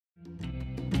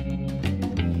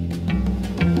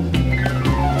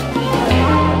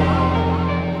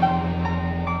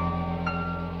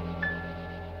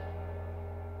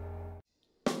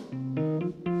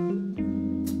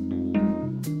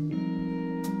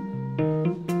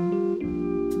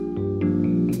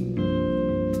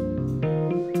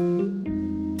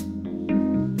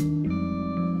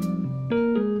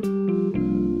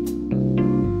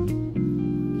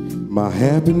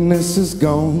happiness is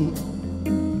gone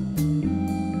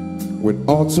with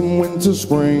autumn, winter,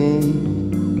 spring.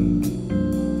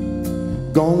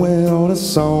 Gone with all the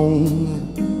songs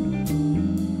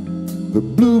the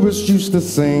bluebirds used to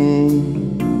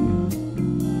sing.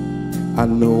 I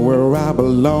know where I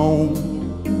belong,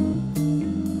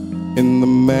 in the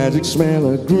magic smell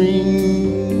of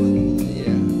green.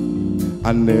 Yeah.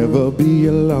 I'll never be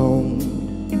alone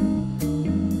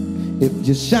if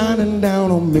you're shining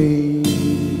down on me.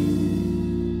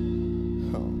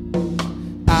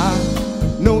 I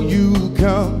know you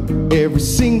come every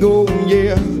single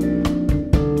year,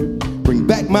 bring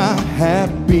back my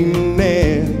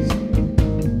happiness.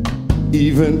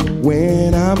 Even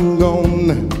when I'm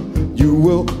gone, you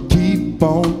will keep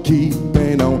on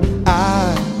keeping on.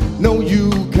 I know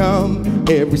you come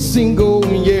every single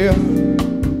year,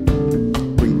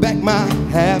 bring back my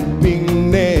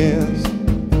happiness.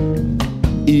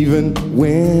 Even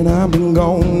when I'm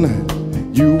gone,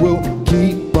 you will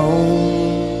keep on.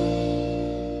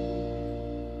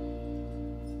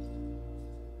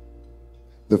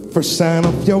 The first sign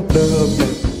of your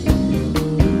love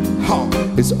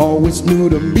is always new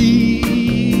to me.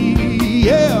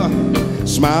 Yeah,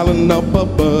 smiling up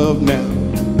above now,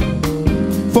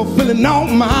 fulfilling all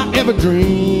my ever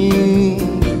dreams.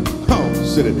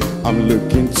 Said it. I'm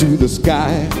looking to the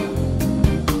sky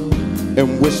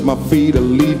and wish my feet will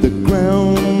leave the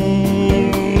ground.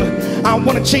 I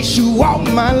wanna chase you all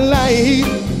my life,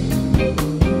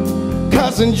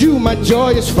 'cause in you my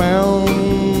joy is found.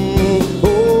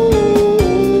 Oh,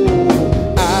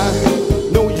 I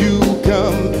know you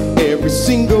come every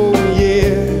single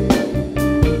year,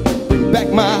 bring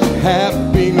back my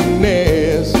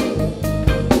happiness.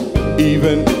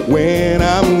 Even when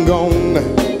I'm gone,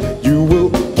 you will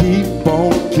keep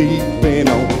on keeping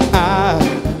on. I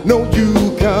know you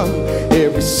come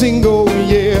every single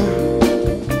year,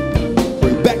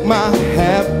 bring back my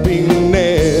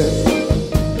happiness.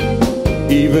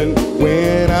 Even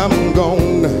when I'm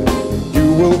gone, you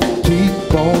will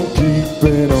keep on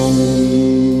keeping on.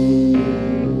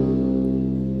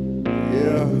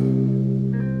 Yeah.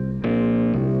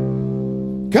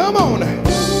 Come on.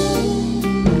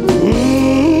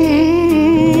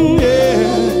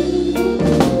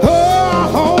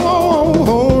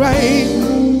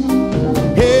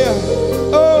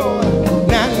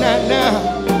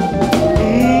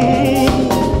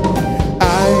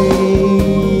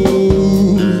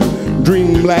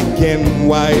 Black and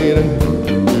white,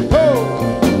 oh,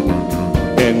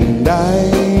 and I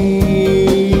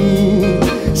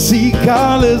see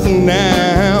colors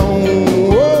now,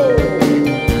 oh,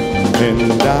 and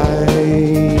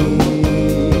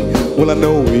well, I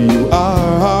know you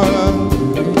are,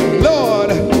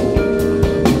 Lord,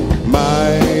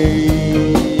 my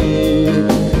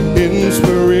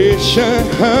inspiration.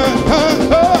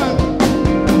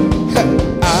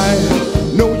 I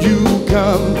know you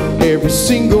come every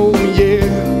single year,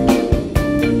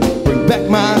 bring back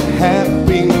my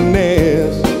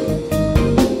happiness.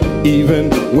 Even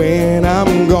when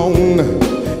I'm gone,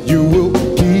 you will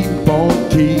keep on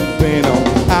keeping on.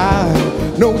 I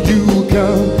know you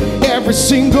come every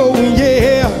single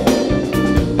year,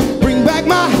 bring back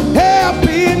my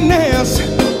happiness,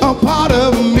 a part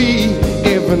of me.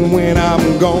 Even when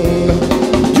I'm gone,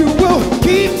 you will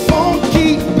keep on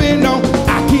keeping on.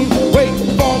 I can't wait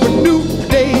for a new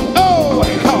day.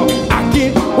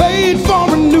 For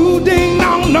a new day,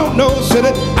 no, said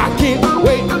it. I can't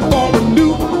wait for a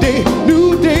new day,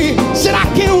 said I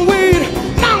can't wait,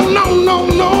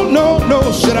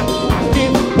 no, said I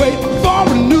can't wait for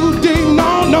a new day,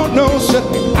 no, said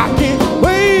I can't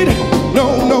wait, no,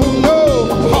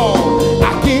 oh, I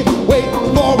can't wait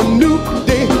for a new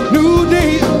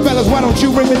day, fellas, why don't you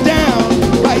bring me down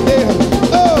right there,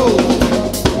 oh.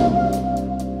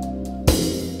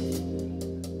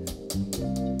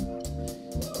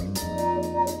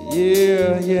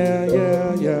 Yeah.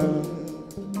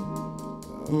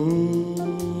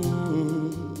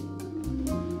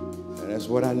 That's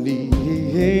what I need.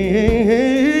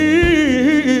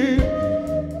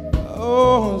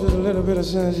 Oh, just a little bit of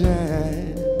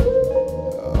sunshine.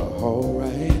 All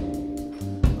right.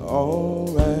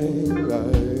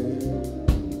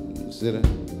 Sit down.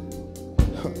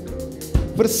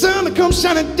 For the sun to come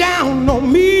shining down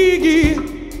on me.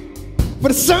 For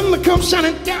the sun to come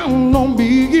shining down on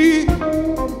me.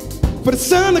 For the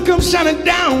sun to come shining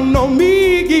down on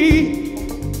me.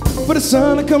 For the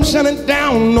sun to come shining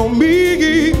down on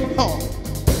me.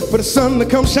 For the sun to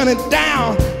come shining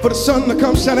down. For the sun to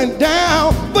come shining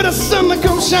down. For the sun to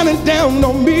come shining down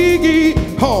on me.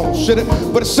 Oh, shit it.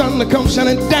 For the sun to come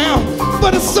shining down.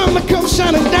 For the sun to come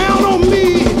shining down on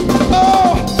me.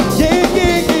 Oh, yeah,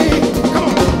 yeah, yeah. Come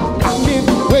on. I can't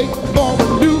wait for a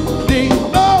new day.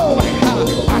 Oh,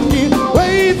 I can't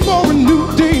wait for a new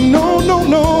day. No, no,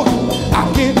 no.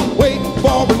 I can't wait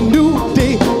for a new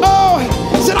day. Oh,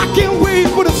 said I can't wait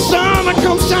for the sun to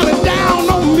come shining down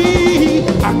on me.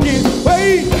 I can't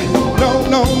wait. No,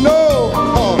 no, no.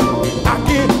 Oh, I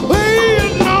can't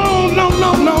wait. No, no,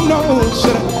 no, no, no.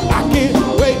 Said I can't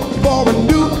wait for a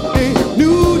new day.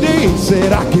 New day.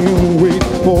 Said I can't wait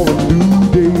for a new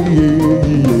day.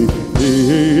 Yeah,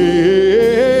 yeah,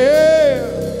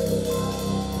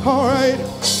 yeah. All right.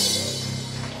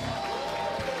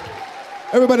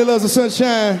 Everybody loves the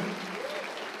sunshine.